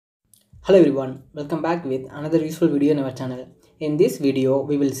Hello everyone, welcome back with another useful video on our channel. In this video,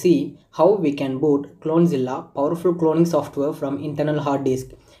 we will see how we can boot Clonezilla, powerful cloning software from internal hard disk.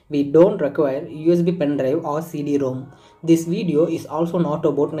 We don't require USB pen drive or CD-ROM. This video is also not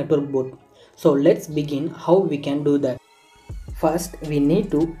about network boot. So let's begin how we can do that. First, we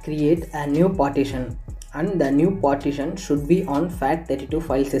need to create a new partition, and the new partition should be on FAT32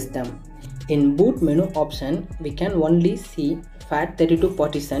 file system. In boot menu option, we can only see FAT32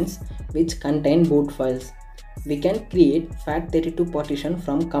 partitions which contain boot files. We can create FAT32 partition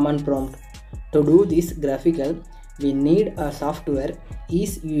from command prompt. To do this graphical, we need a software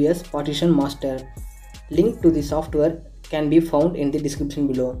EaseUS partition master. Link to the software can be found in the description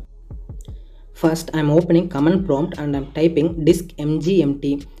below. First, I am opening command prompt and I am typing disk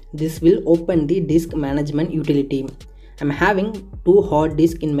mgmt. This will open the disk management utility. I am having two hard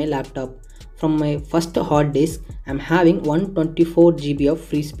disks in my laptop. From my first hard disk, I am having 124 GB of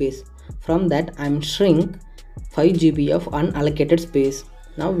free space. From that, I am shrink 5 GB of unallocated space.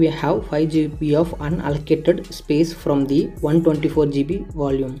 Now we have 5 GB of unallocated space from the 124 GB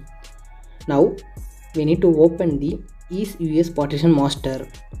volume. Now we need to open the EaseUS partition master.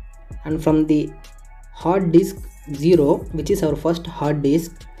 And from the hard disk 0, which is our first hard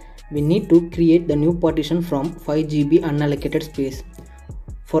disk, we need to create the new partition from 5 GB unallocated space.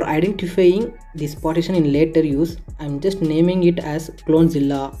 For identifying this partition in later use, I am just naming it as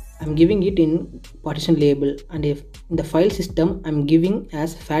Clonezilla. I am giving it in partition label, and if in the file system I am giving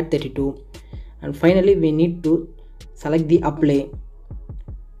as FAT32. And finally we need to select the apply.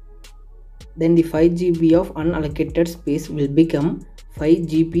 Then the 5 GB of unallocated space will become 5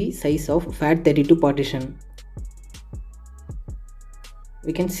 GB size of FAT32 partition.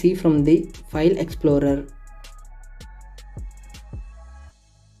 We can see from the file explorer.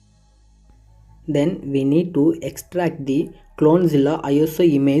 Then we need to extract the Clonezilla ISO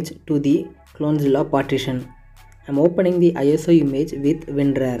image to the Clonezilla partition. I am opening the ISO image with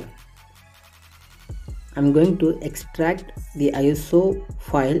WinRAR. I am going to extract the ISO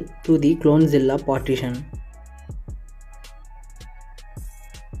file to the Clonezilla partition.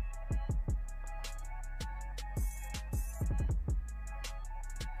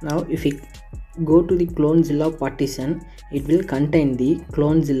 Now if we go to the Clonezilla partition, it will contain the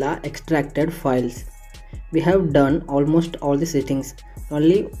Clonezilla extracted files. We have done almost all the settings.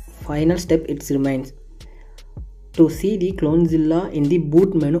 Only final step it remains. To see the Clonezilla in the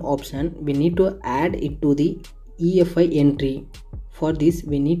boot menu option, we need to add it to the EFI entry. For this,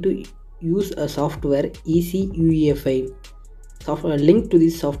 we need to use a software EasyUEFI. Link to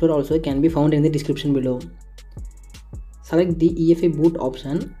this software also can be found in the description below. Select the EFI boot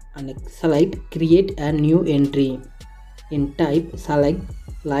option and select create a new entry. In type, select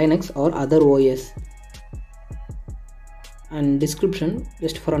Linux or other OS. And description,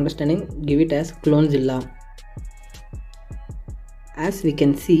 just for understanding, give it as Clonezilla. As we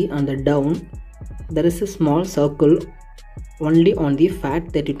can see on the down, there is a small circle only on the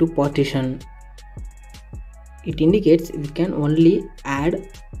FAT32 partition. It indicates we can only add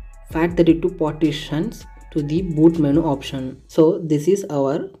FAT32 partitions to the boot menu option. So this is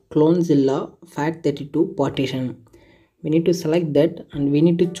our Clonezilla FAT32 partition. We need to select that and we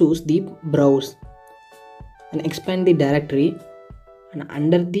need to choose the browse and expand the directory, and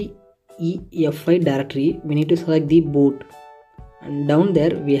under the EFI directory we need to select the boot, and down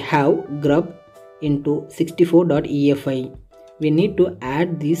there we have grub into 64.efi. We need to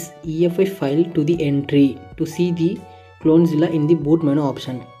add this EFI file to the entry to see the Clonezilla in the boot menu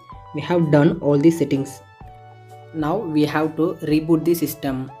option. We have done all the settings. Now we have to reboot the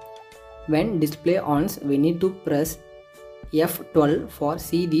system. When display ons, we need to press F12 for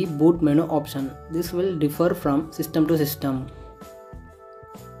see the boot menu option. This will differ from system to system.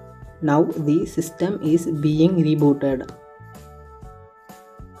 Now the system is being rebooted.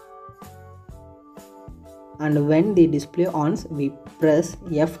 And when the display ons, we press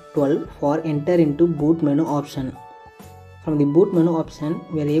F12 for enter into boot menu option. From the boot menu option,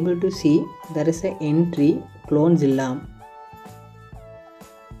 we are able to see there is an entry Clonezilla.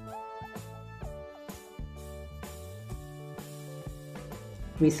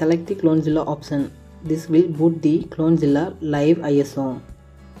 We select the Clonezilla option. This will boot the Clonezilla live ISO.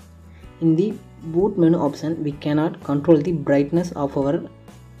 In the boot menu option, we cannot control the brightness of our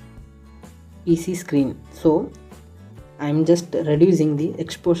PC screen. So I am just reducing the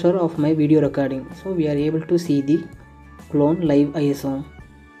exposure of my video recording. So we are able to see the Clone live ISO.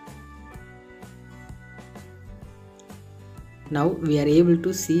 Now we are able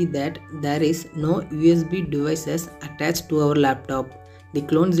to see that there is no USB devices attached to our laptop. The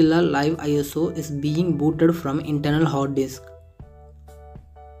Clonezilla live ISO is being booted from internal hard disk.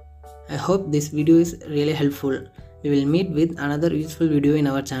 I hope this video is really helpful. We will meet with another useful video in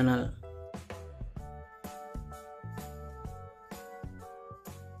our channel.